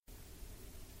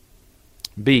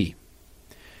B.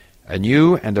 A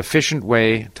new and efficient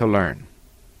way to learn.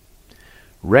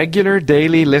 Regular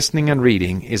daily listening and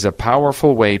reading is a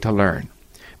powerful way to learn,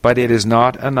 but it is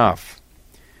not enough.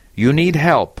 You need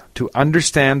help to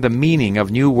understand the meaning of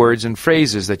new words and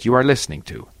phrases that you are listening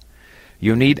to.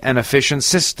 You need an efficient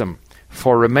system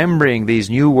for remembering these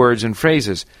new words and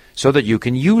phrases so that you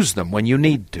can use them when you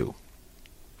need to.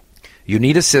 You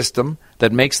need a system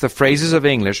that makes the phrases of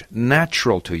English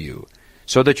natural to you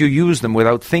so that you use them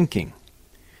without thinking.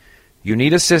 You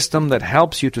need a system that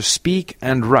helps you to speak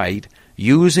and write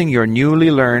using your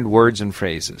newly learned words and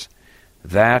phrases.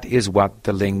 That is what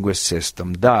the Linguist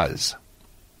system does.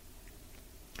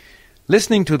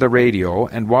 Listening to the radio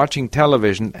and watching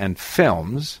television and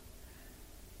films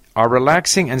are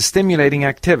relaxing and stimulating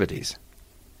activities,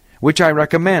 which I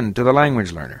recommend to the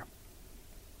language learner.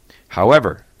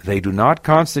 However, they do not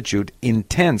constitute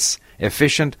intense,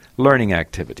 efficient learning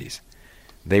activities.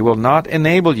 They will not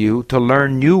enable you to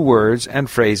learn new words and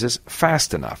phrases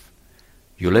fast enough.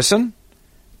 You listen,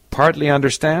 partly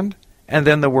understand, and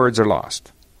then the words are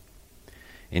lost.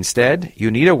 Instead, you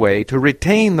need a way to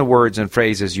retain the words and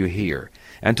phrases you hear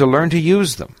and to learn to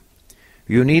use them.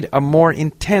 You need a more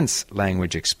intense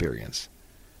language experience.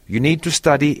 You need to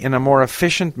study in a more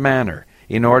efficient manner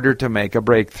in order to make a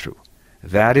breakthrough.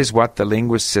 That is what the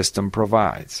Linguist system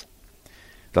provides.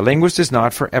 The Linguist is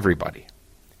not for everybody.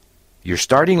 Your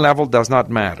starting level does not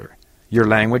matter. Your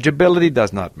language ability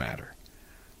does not matter.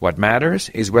 What matters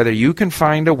is whether you can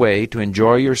find a way to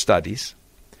enjoy your studies,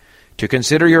 to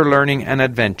consider your learning an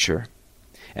adventure,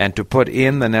 and to put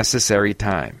in the necessary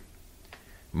time.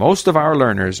 Most of our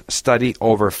learners study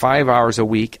over 5 hours a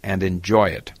week and enjoy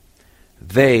it.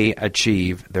 They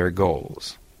achieve their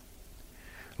goals.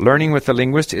 Learning with the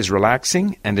Linguist is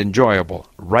relaxing and enjoyable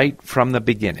right from the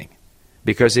beginning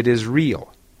because it is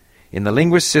real. In the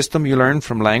Linguist system, you learn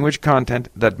from language content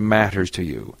that matters to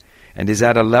you and is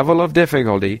at a level of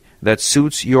difficulty that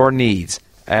suits your needs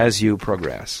as you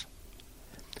progress.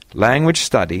 Language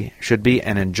study should be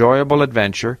an enjoyable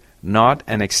adventure, not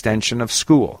an extension of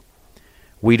school.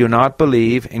 We do not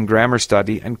believe in grammar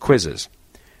study and quizzes.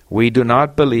 We do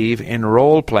not believe in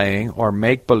role-playing or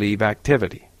make-believe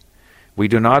activity. We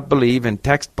do not believe in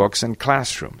textbooks and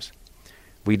classrooms.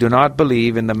 We do not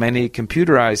believe in the many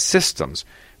computerized systems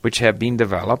which have been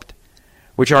developed,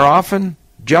 which are often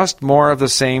just more of the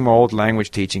same old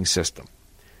language teaching system.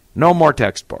 No more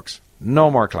textbooks, no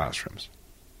more classrooms.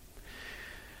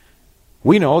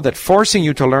 We know that forcing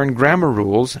you to learn grammar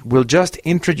rules will just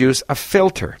introduce a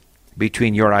filter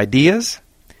between your ideas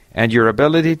and your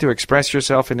ability to express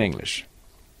yourself in English.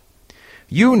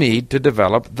 You need to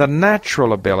develop the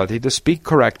natural ability to speak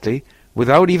correctly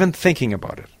without even thinking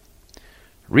about it.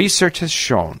 Research has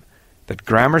shown that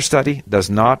grammar study does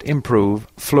not improve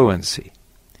fluency.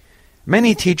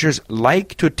 Many teachers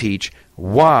like to teach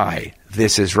why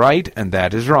this is right and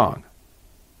that is wrong.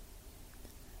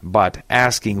 But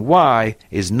asking why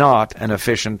is not an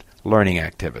efficient learning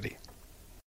activity.